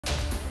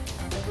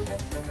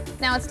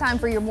Now it's time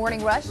for your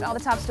morning rush. All the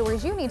top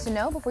stories you need to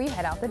know before you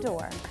head out the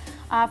door.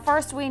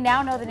 First, we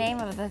now know the name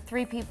of the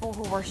 3 people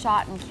who were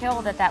shot and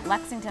killed at that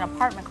Lexington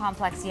apartment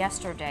complex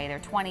yesterday. They're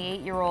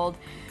 28-year-old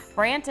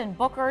Branton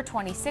Booker,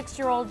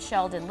 26-year-old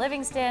Sheldon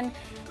Livingston,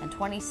 and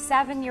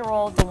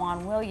 27-year-old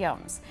DeJuan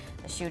Williams.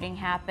 The shooting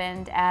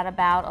happened at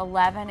about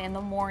 11 in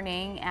the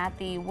morning at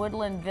the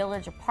Woodland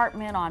Village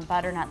apartment on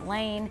Butternut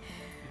Lane.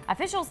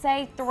 Officials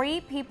say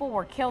 3 people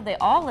were killed. They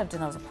all lived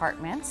in those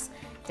apartments.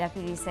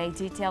 Deputies say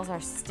details are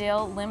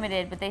still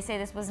limited, but they say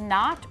this was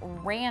not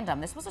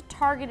random. This was a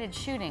targeted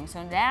shooting.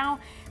 So now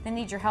they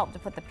need your help to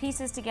put the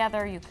pieces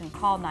together. You can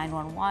call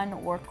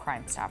 911 or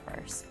Crime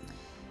Stoppers.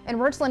 In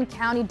Richland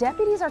County,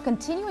 deputies are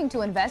continuing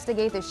to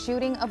investigate the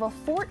shooting of a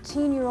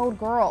 14-year-old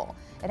girl.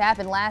 It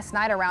happened last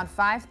night around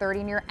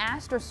 5:30 near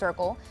Astor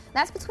Circle.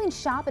 That's between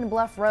Shop and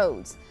Bluff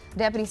Roads.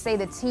 Deputies say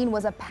the teen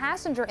was a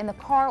passenger in the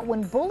car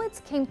when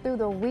bullets came through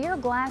the rear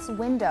glass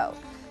window.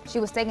 She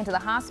was taken to the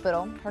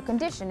hospital. Her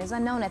condition is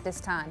unknown at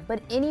this time,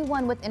 but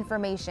anyone with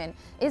information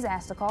is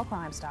asked to call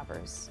Crime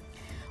Stoppers.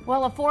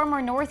 Well, a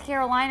former North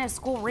Carolina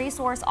school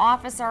resource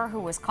officer who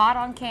was caught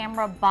on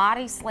camera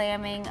body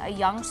slamming a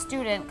young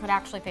student could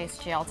actually face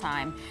jail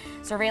time.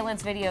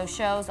 Surveillance video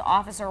shows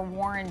Officer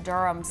Warren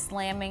Durham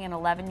slamming an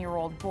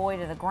 11-year-old boy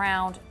to the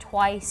ground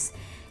twice.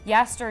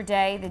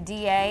 Yesterday, the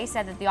DA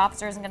said that the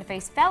officer isn't going to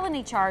face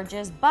felony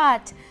charges,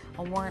 but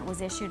a warrant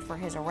was issued for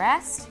his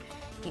arrest.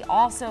 He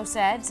also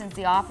said since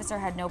the officer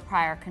had no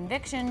prior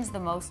convictions, the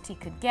most he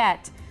could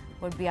get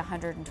would be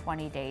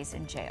 120 days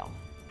in jail.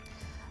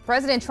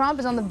 President Trump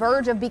is on the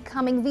verge of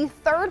becoming the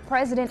 3rd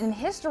president in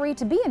history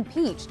to be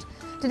impeached.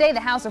 Today, the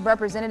House of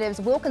Representatives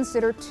will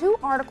consider 2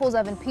 articles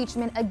of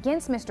impeachment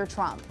against Mr.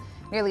 Trump.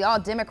 Nearly all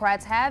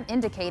Democrats have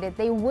indicated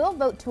they will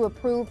vote to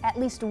approve at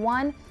least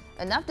one,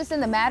 enough to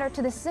send the matter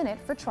to the Senate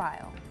for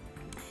trial.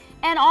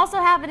 And also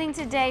happening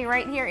today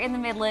right here in the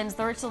Midlands,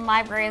 the Richland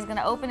Library is going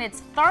to open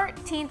its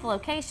 13th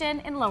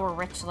location in Lower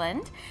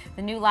Richland.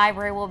 The new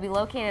library will be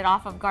located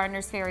off of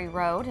Gardner's Ferry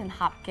Road in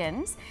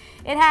Hopkins.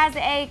 It has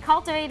a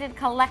cultivated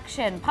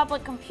collection,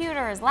 public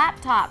computers,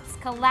 laptops,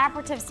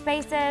 collaborative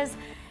spaces,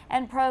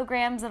 and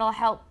programs that'll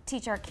help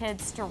teach our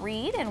kids to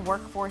read, and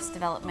workforce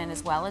development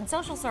as well, and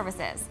social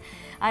services.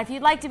 If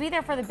you'd like to be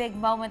there for the big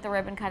moment, the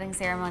ribbon cutting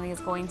ceremony is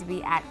going to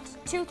be at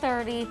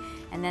 2:30,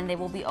 and then they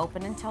will be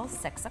open until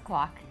 6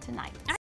 o'clock tonight.